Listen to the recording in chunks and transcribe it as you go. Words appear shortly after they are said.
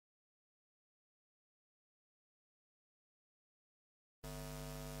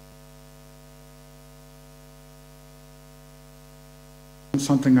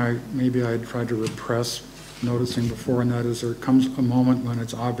Something maybe I tried to repress noticing before, and that is there comes a moment when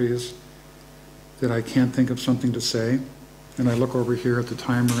it's obvious that I can't think of something to say, and I look over here at the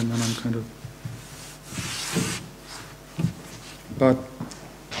timer, and then I'm kind of, but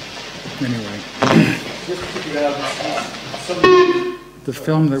anyway. The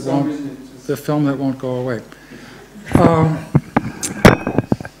film that won't go away.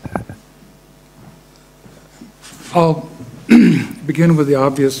 I'll begin with the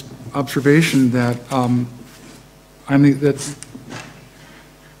obvious observation that I'm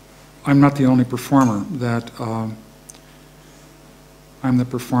not the only performer, that I'm the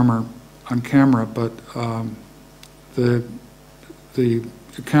performer on camera, but the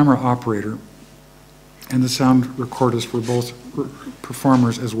camera operator and the sound recordist were both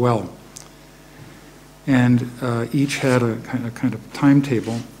performers as well. And each had a kind of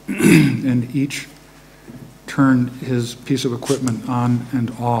timetable, and each turned his piece of equipment on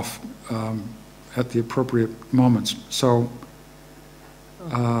and off at the appropriate moments. So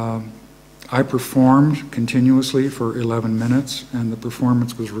I performed continuously for 11 minutes, and the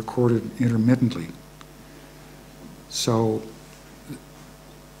performance was recorded intermittently. So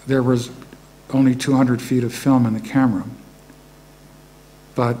there was only 200 feet of film in the camera,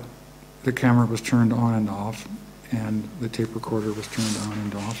 but the camera was turned on and off, and the tape recorder was turned on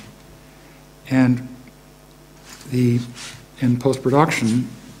and off. And in post-production,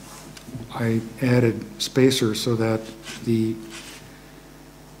 I added spacers so that the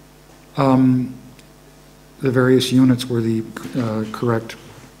various units were the correct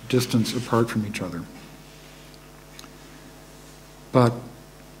distance apart from each other. But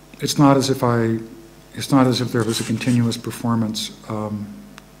it's not as if there was a continuous performance,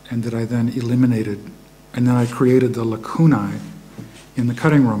 and that I then eliminated, and then I created the lacunae in the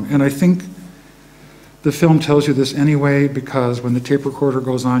cutting room. And I think the film tells you this anyway, because when the tape recorder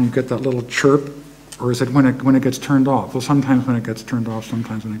goes on, you get that little chirp, or is it when it gets turned off? Well, sometimes when it gets turned off,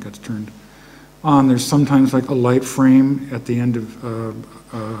 sometimes when it gets turned on. There's sometimes like a light frame at the end of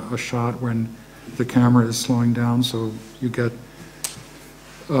a shot when the camera is slowing down, so you get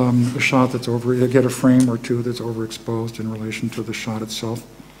a shot that's you get a frame or two that's overexposed in relation to the shot itself.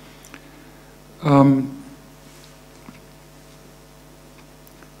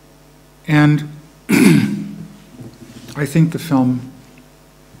 And I think the film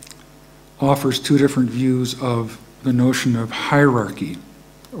offers two different views of the notion of hierarchy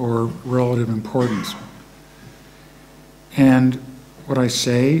or relative importance. And what I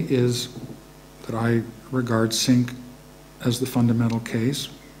say is that I regard sync as the fundamental case.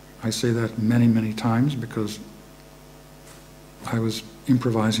 I say that many, many times because I was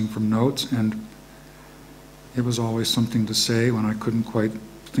improvising from notes, and it was always something to say when I couldn't quite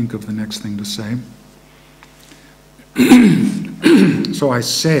think of the next thing to say. So I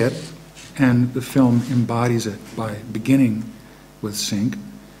say it, and the film embodies it by beginning with sync.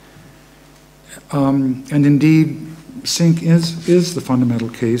 And indeed, sync is the fundamental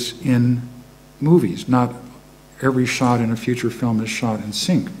case in movies. Not every shot in a feature film is shot in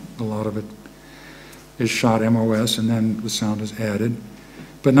sync. A lot of it is shot MOS, and then the sound is added.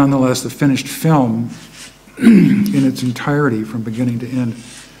 But nonetheless, the finished film, in its entirety, from beginning to end,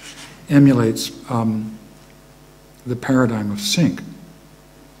 emulates the paradigm of sync,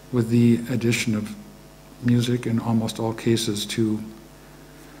 with the addition of music in almost all cases to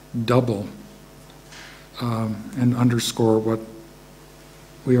double and underscore what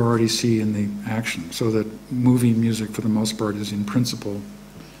we already see in the action, so that movie music, for the most part, is in principle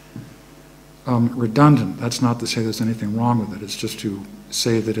redundant. That's not to say there's anything wrong with it. It's just to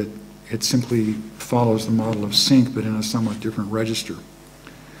say that it simply follows the model of sync, but in a somewhat different register.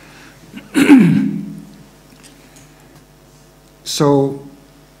 So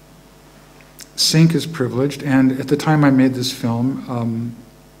sync is privileged, and at the time I made this film,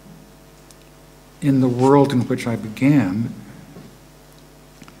 in the world in which I began,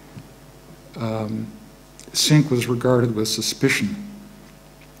 sync was regarded with suspicion,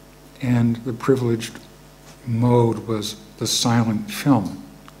 and the privileged mode was the silent film.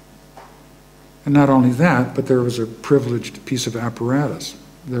 And not only that, but there was a privileged piece of apparatus.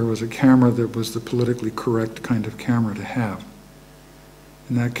 There was a camera that was the politically correct kind of camera to have.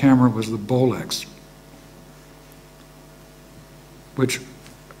 And that camera was the Bolex, which,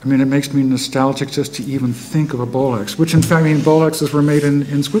 I mean, it makes me nostalgic just to even think of a Bolex, which in fact, I mean, Bolexes were made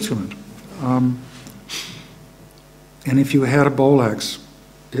in Switzerland. And if you had a Bolex,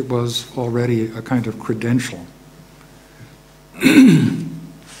 it was already a kind of credential.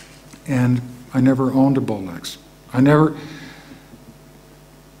 And I never owned a Bolex.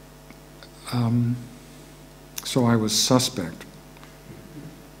 So I was suspect.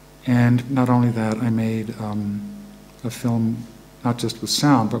 And not only that, I made a film not just with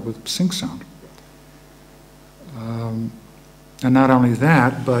sound, but with sync sound. And not only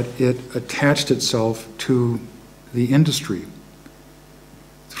that, but it attached itself to the industry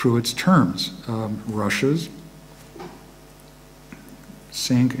through its terms. Rushes,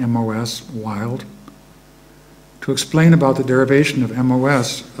 sync, MOS, wild. To explain about the derivation of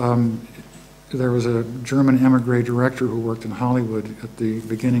MOS, there was a German emigre director who worked in Hollywood at the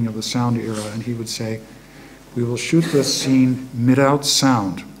beginning of the sound era, and he would say, "We will shoot this scene mid-out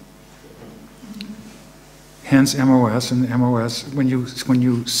sound." Hence MOS, and MOS, when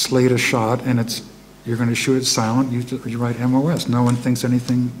you slate a shot and you're going to shoot it silent, you write MOS. No one thinks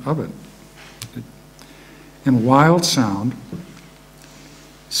anything of it. And wild sound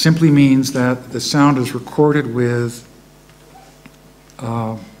simply means that the sound is recorded with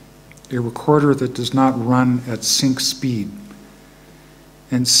a recorder that does not run at sync speed.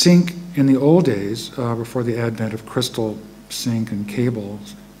 And sync in the old days, before the advent of crystal sync and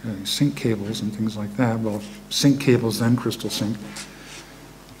cables, sync cables and things like that, well, sync cables then crystal sync.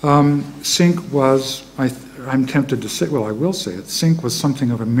 Sync was, I'm tempted to say, well, I will say it, sync was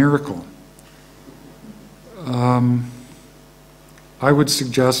something of a miracle. I would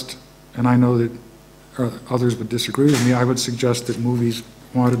suggest, and I know that others would disagree with me, I would suggest that movies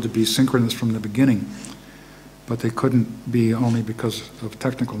wanted to be synchronous from the beginning, but they couldn't be only because of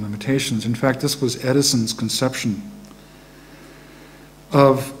technical limitations. In fact, this was Edison's conception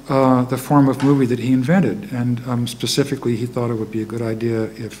of the form of movie that he invented, and specifically he thought it would be a good idea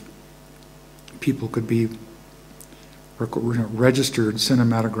if people could be registered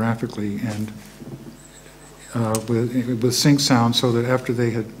cinematographically and with sync sound, so that after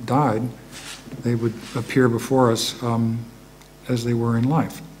they had died, they would appear before us as they were in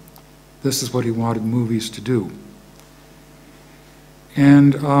life. This is what he wanted movies to do.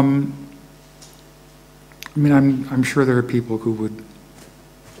 And I mean, I'm sure there are people who would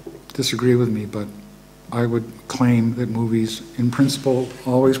disagree with me, but I would claim that movies, in principle,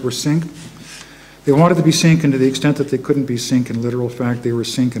 always were sync. They wanted to be sync, and to the extent that they couldn't be sync in literal fact, they were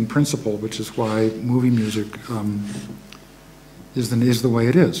sync in principle, which is why movie music is the way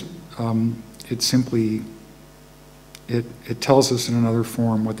it is. It simply, it tells us in another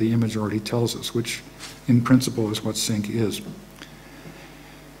form what the image already tells us, which in principle is what sync is.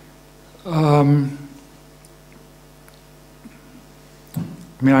 I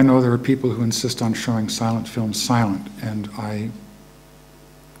mean, I know there are people who insist on showing silent films silent, and I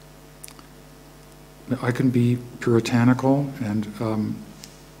can be puritanical and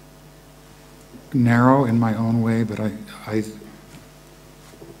narrow in my own way, but I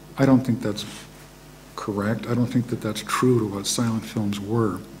don't think that's correct. I don't think that that's true to what silent films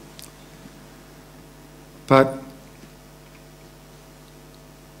were. But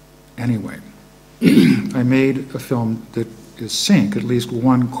anyway, I made a film that is sync. At least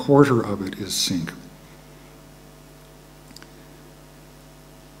 1/4 of it is sync.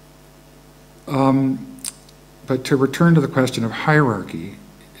 But to return to the question of hierarchy,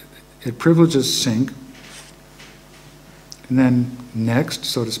 it privileges sync, and then next,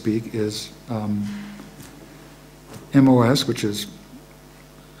 so to speak, is MOS, which is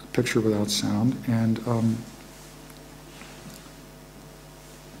a picture without sound, and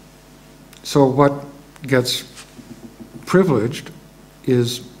so what gets privileged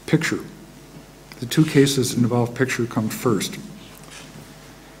is picture. The two cases that involve picture come first.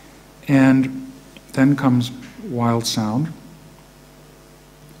 And then comes wild sound,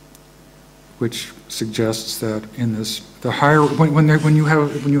 which suggests that in this, the higher, when you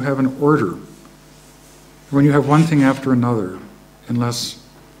have an order, when you have one thing after another, unless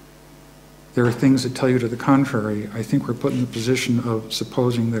there are things that tell you to the contrary, I think we're put in the position of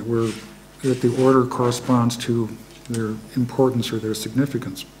supposing that the order corresponds to their importance or their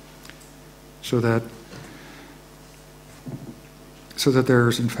significance, so that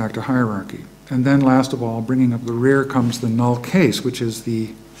there's in fact a hierarchy. And then last of all, bringing up the rear, comes the null case, which is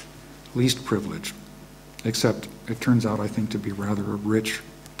the least privileged, except it turns out, I think, to be rather a rich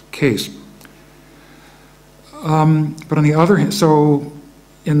case. But on the other hand, so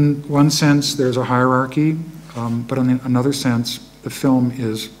in one sense there's a hierarchy, but in another sense the film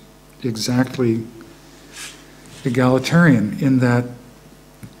is exactly egalitarian in that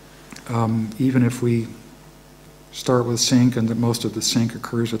even if we start with sync and that most of the sync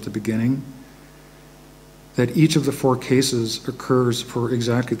occurs at the beginning, that each of the 4 cases occurs for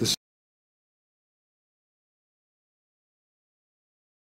exactly the